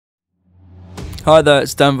Hi there,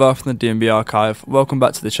 it's Denver from the DNB archive. Welcome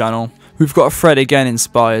back to the channel. We've got a Fred again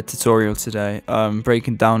inspired tutorial today,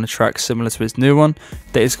 breaking down a track similar to his new one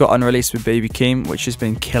that he's got unreleased with Baby Keem, which has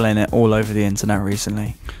been killing it all over the internet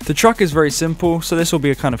recently. The track is very simple, so this will be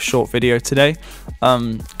a kind of short video today.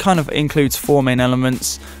 Kind of includes four main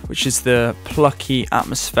elements, which is the plucky,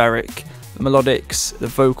 atmospheric, the melodics, the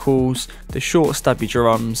vocals, the short stabby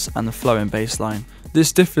drums, and the flowing bass line.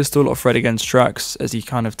 This differs to a lot of Fred Again's tracks, as he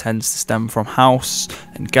kind of tends to stem from house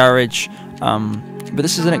and garage, but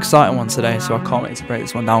this is an exciting one today, so I can't wait to break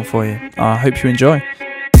this one down for you. I hope you enjoy.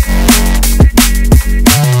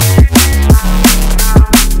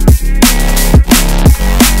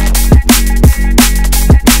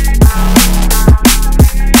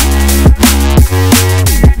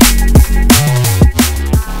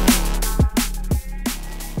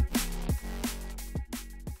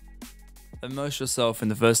 Immerse yourself in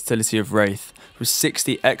the versatility of Wraith. With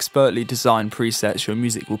 60 expertly designed presets, your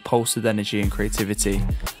music will pulse with energy and creativity.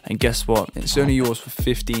 And guess what? It's only yours for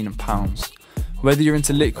 £15. Whether you're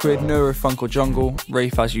into liquid, neurofunk or jungle,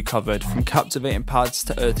 Wraith has you covered. From captivating pads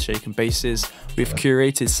to earth-shaking basses, we've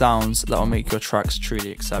curated sounds that will make your tracks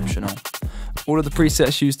truly exceptional. All of the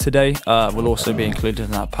presets used today will also be included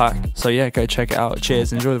in that pack. So yeah, go check it out.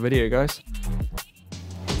 Cheers, enjoy the video, guys.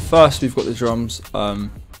 First, we've got the drums,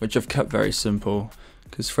 which I've kept very simple,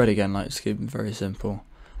 because Fred again likes to keep them very simple.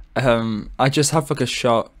 I just have like a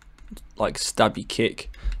sharp, like stabby kick,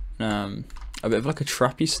 a bit of like a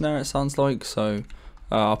trappy snare it sounds like, so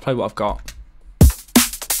I'll play what I've got.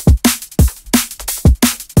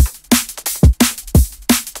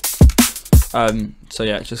 So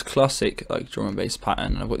yeah, just classic like drum and bass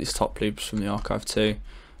pattern. I've got these top loops from the archive too.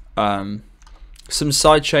 Some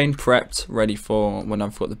sidechain prepped, ready for when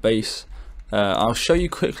I've got the bass. I'll show you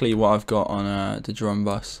quickly what I've got on the drum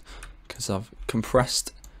bus, because I've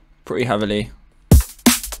compressed pretty heavily.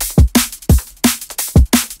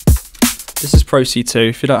 This is Pro C2.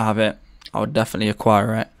 If you don't have it, I would definitely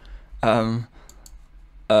acquire it.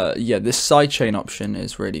 Yeah, this sidechain option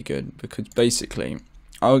is really good, because basically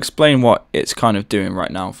I'll explain what it's kind of doing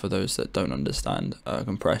right now for those that don't understand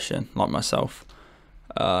compression like myself,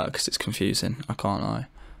 because it's confusing, I can't lie.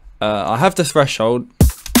 I have the threshold,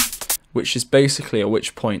 which is basically at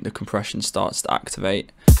which point the compression starts to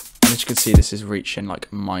activate, and as you can see, this is reaching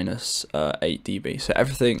like minus 8 dB, so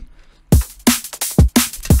everything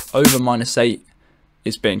over -8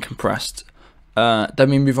 is being compressed. Then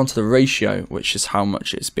we move on to the ratio, which is how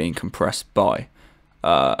much it's being compressed by,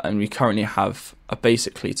 and we currently have a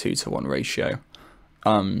basically 2:1 ratio,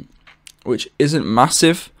 which isn't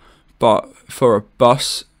massive, but for a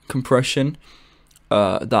bus compression,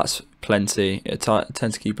 that's plenty. I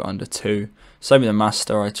tend to keep it under 2. Same with the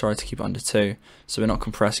master, I try to keep it under 2, so we're not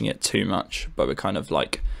compressing it too much, but we're kind of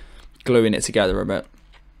like gluing it together a bit.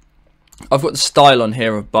 I've got the style on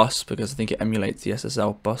here of bus, because I think it emulates the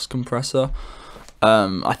SSL bus compressor.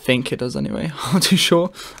 I think it does anyway, I'm not too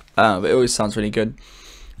sure, but it always sounds really good.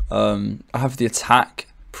 I have the attack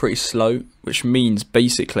pretty slow, which means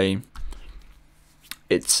basically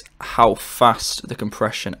it's how fast the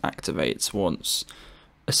compression activates once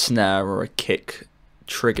a snare or a kick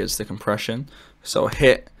triggers the compression. So I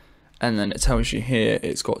hit, and then it tells you here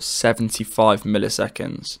it's got 75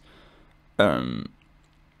 milliseconds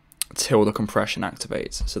till the compression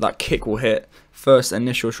activates. So that kick will hit, first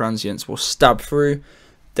initial transients will stab through,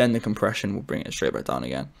 then the compression will bring it straight back down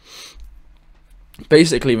again.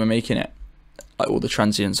 Basically we're making it like all the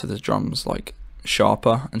transients of the drums like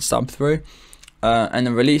sharper and stab through, and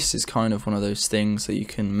the release is kind of one of those things that you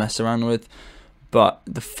can mess around with. But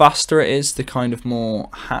the faster it is, the kind of more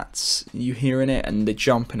hats you hear in it and the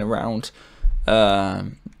jumping around.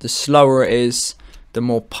 The slower it is, the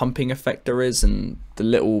more pumping effect there is, and the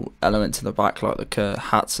little elements in the back, like the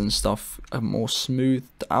hats and stuff, are more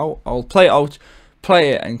smoothed out. I'll play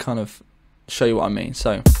it and kind of show you what I mean.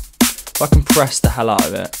 So if I compress the hell out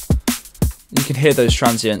of it, you can hear those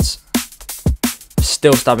transients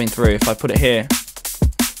still stabbing through. If I put it here,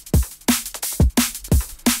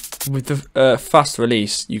 with the fast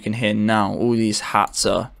release, you can hear now all these hats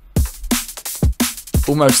are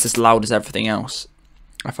almost as loud as everything else.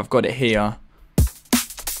 If I've got it here,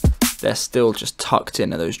 they're still just tucked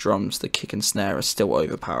into those drums. The kick and snare are still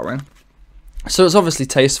overpowering. So it's obviously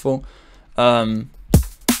tasteful. There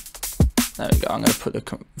we go. I'm going to put the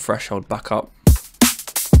threshold back up.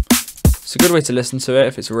 It's a good way to listen to it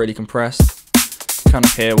if it's really compressed. You kind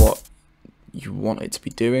of hear what you want it to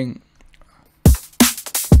be doing.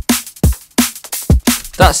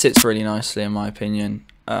 That sits really nicely in my opinion.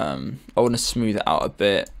 I want to smooth it out a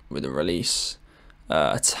bit with a release,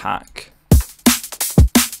 attack.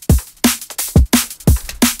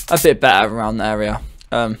 a bit better around the area.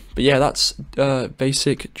 But yeah, that's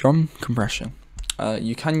basic drum compression.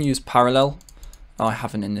 You can use parallel. I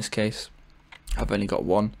haven't in this case. I've only got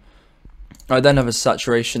one. I then have a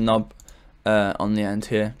saturation knob on the end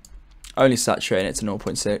here. Only saturating it to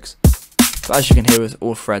 0.6. But as you can hear with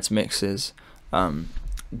all Fred's mixes,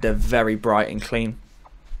 they're very bright and clean,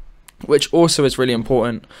 which also is really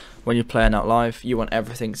important when you're playing out live. You want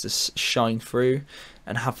everything to shine through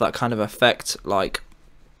and have that kind of effect, like,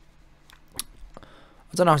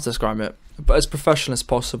 I don't know how to describe it, but as professional as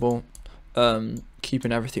possible,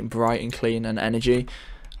 keeping everything bright and clean and energetic,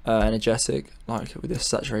 like with this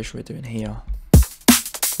saturation we're doing here.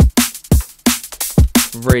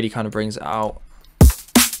 Really kind of brings it out.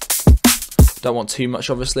 Don't want too much,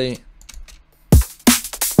 obviously.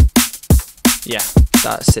 Yeah,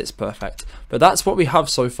 that sits perfect. But that's what we have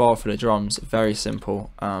so far for the drums. Very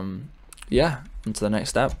simple. Yeah, into the next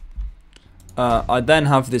step. I then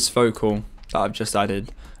have this vocal that I've just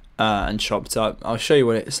added and chopped up. I'll show you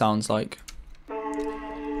what it sounds like.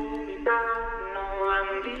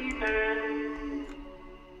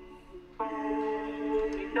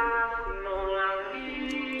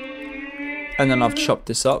 And then I've chopped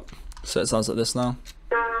this up, so it sounds like this now.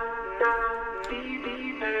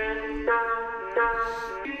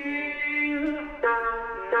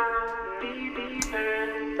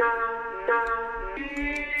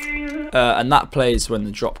 And that plays when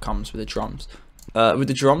the drop comes with the drums. With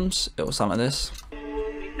the drums, it will sound like this.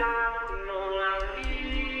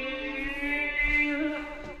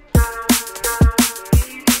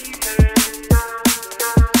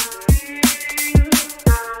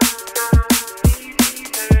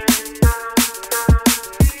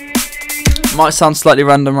 Might sound slightly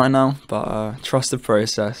random right now, but trust the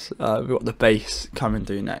process. We've got the bass coming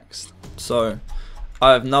through next. So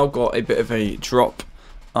I have now got a bit of a drop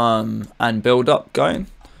and build up going.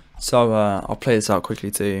 So I'll play this out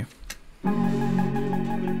quickly to you.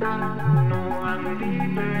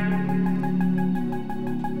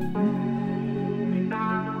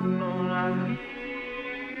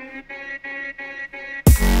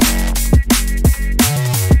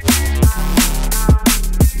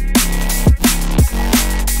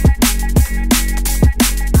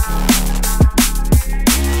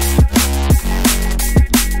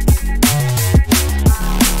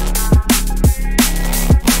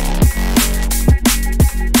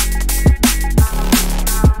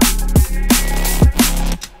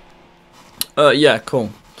 Yeah,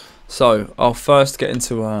 cool. So I'll first get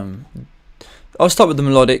into I'll start with the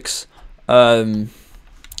melodics.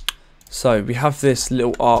 So we have this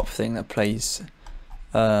little ARP thing that plays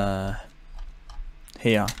here.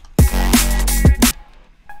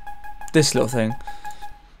 This little thing,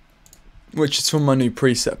 which is from my new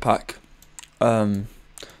preset pack.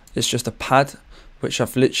 It's just a pad which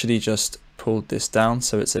I've literally just pulled this down,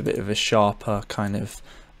 so it's a bit of a sharper kind of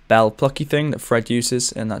bell plucky thing that Fred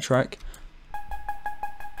uses in that track.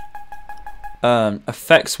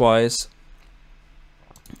 Effects wise,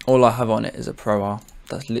 all I have on it is a Pro R.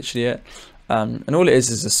 That's literally it. And all it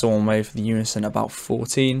is a sawn wave, the unison about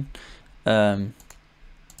 14. And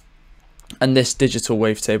this digital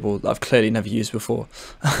wavetable that I've clearly never used before.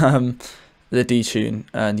 The detune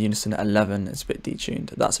and the unison at 11 is a bit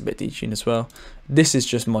detuned. That's a bit detuned as well. This is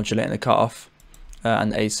just modulating the cutoff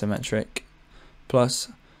and asymmetric. Plus,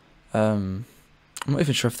 I'm not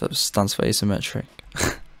even sure if that stands for asymmetric.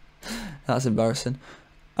 That's embarrassing.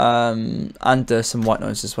 And some white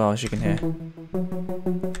noise as well, as you can hear.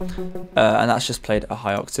 And that's just played at a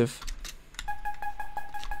high octave.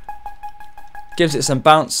 Gives it some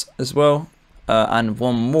bounce as well. And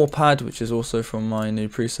one more pad, which is also from my new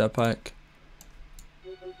preset pack.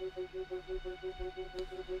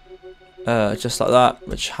 Just like that,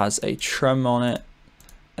 which has a trem on it.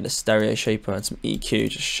 And a stereo shaper and some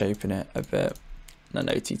EQ, just shaping it a bit. And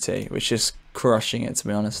an OTT, which is crushing it, to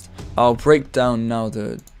be honest. I'll break down now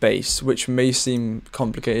the bass, which may seem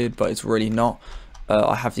complicated, but it's really not.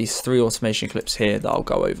 I have these 3 automation clips here that I'll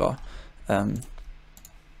go over.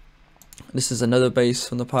 This is another bass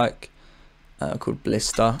from the pack called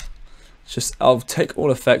Blister. I'll take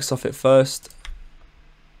all effects off it first.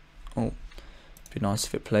 Oh, be nice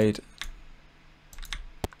if it played.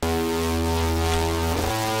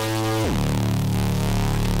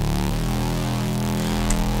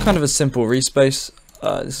 Kind of a simple respace.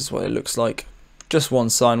 This is what it looks like. Just one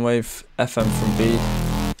sine wave, FM from B.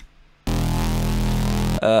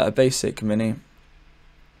 A basic mini.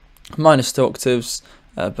 Minus 2 octaves.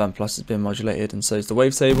 Band Plus has been modulated, and so is the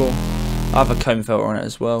wavetable. I have a comb filter on it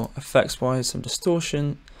as well. Effects wise, some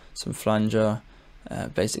distortion, some flanger,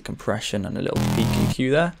 basic compression, and a little peak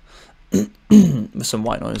EQ there. with some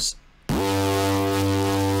white noise.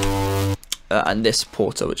 And this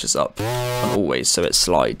porter, which is up on always, so it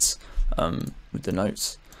slides with the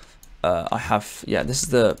notes. I have, yeah, this is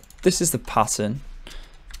the pattern.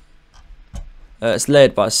 It's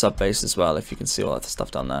layered by a sub bass as well, if you can see all that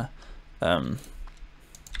stuff down there.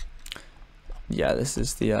 Yeah, this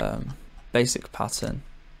is the basic pattern.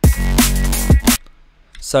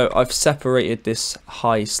 So I've separated this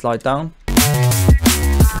high slide down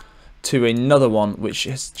to another one which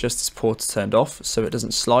is just this porter turned off, so it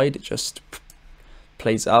doesn't slide, it just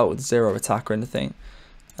plays out with zero attack or anything.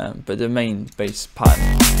 But the main bass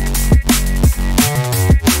pattern.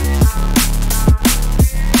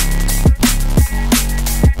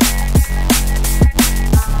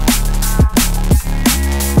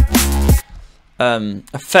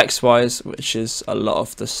 Effects wise, which is a lot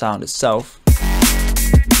of the sound itself.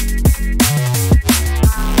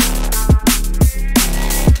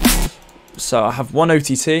 So I have one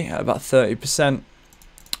OTT at about 30%,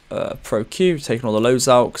 Pro Q, taking all the lows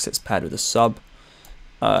out because it's paired with a sub.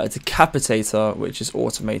 Decapitator, which is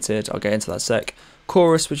automated, I'll get into that sec.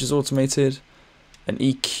 Chorus, which is automated. An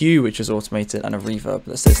EQ, which is automated, and a reverb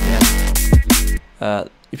that sits at the end.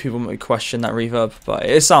 People might question that reverb, but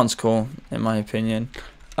it sounds cool in my opinion.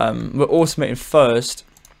 We're automating first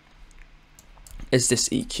is this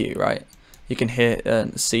EQ, right? You can hear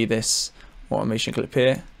and see this automation clip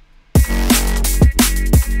here.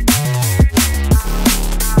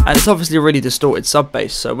 And it's obviously a really distorted sub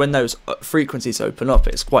bass, so when those frequencies open up,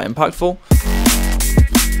 it's quite impactful.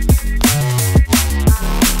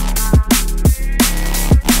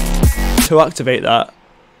 To activate that,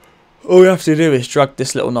 all we have to do is drag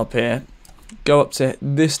this little knob here, go up to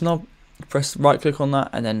this knob, press right click on that,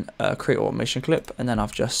 and then create automation clip, and then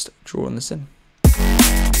I've just drawn this in.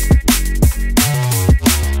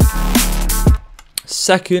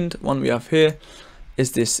 Second one we have here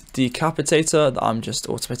is this decapitator that I'm just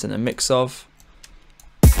automating a mix of.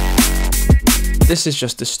 This is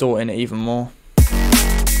just distorting it even more.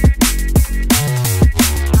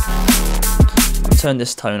 I'll turn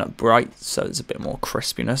this tone up bright so there's a bit more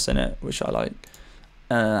crispiness in it, which I like.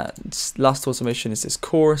 Last automation is this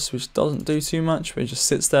chorus, which doesn't do too much, but it just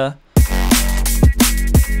sits there.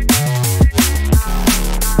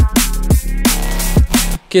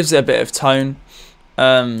 Gives it a bit of tone.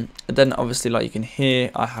 And then obviously, like you can hear,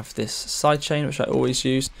 I have this sidechain which I always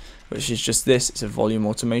use, which is just this. It's a volume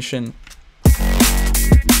automation. It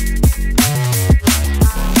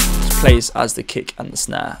plays as the kick and the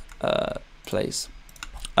snare plays.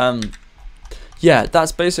 Yeah,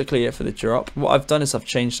 that's basically it for the drop. What I've done is I've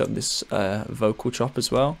changed up this vocal chop as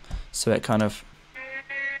well, so it kind of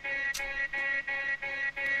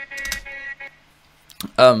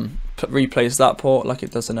replays that port like it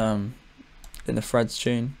does in the Fred's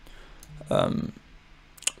tune. But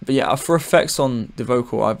yeah, for effects on the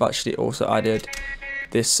vocal, I've actually also added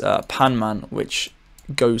this pan man, which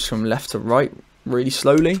goes from left to right really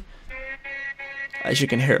slowly. As you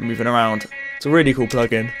can hear it moving around. It's a really cool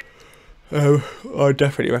plugin. I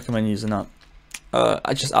definitely recommend using that.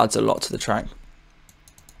 It just adds a lot to the track.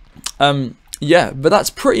 Yeah, but that's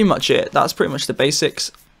pretty much it. That's pretty much the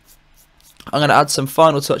basics. I'm going to add some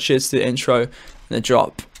final touches to the intro and the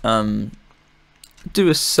drop. Do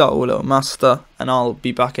a subtle little master, and I'll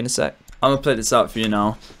be back in a sec. I'm going to play this out for you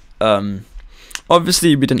now.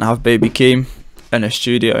 Obviously, we didn't have Baby Keem in a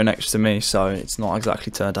studio next to me, so it's not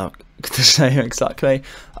exactly turned out the same exactly.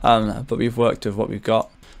 But we've worked with what we've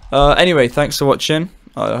got. Anyway, thanks for watching.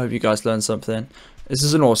 I hope you guys learned something. This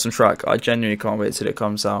is an awesome track. I genuinely can't wait till it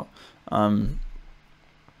comes out. But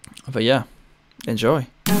yeah, enjoy.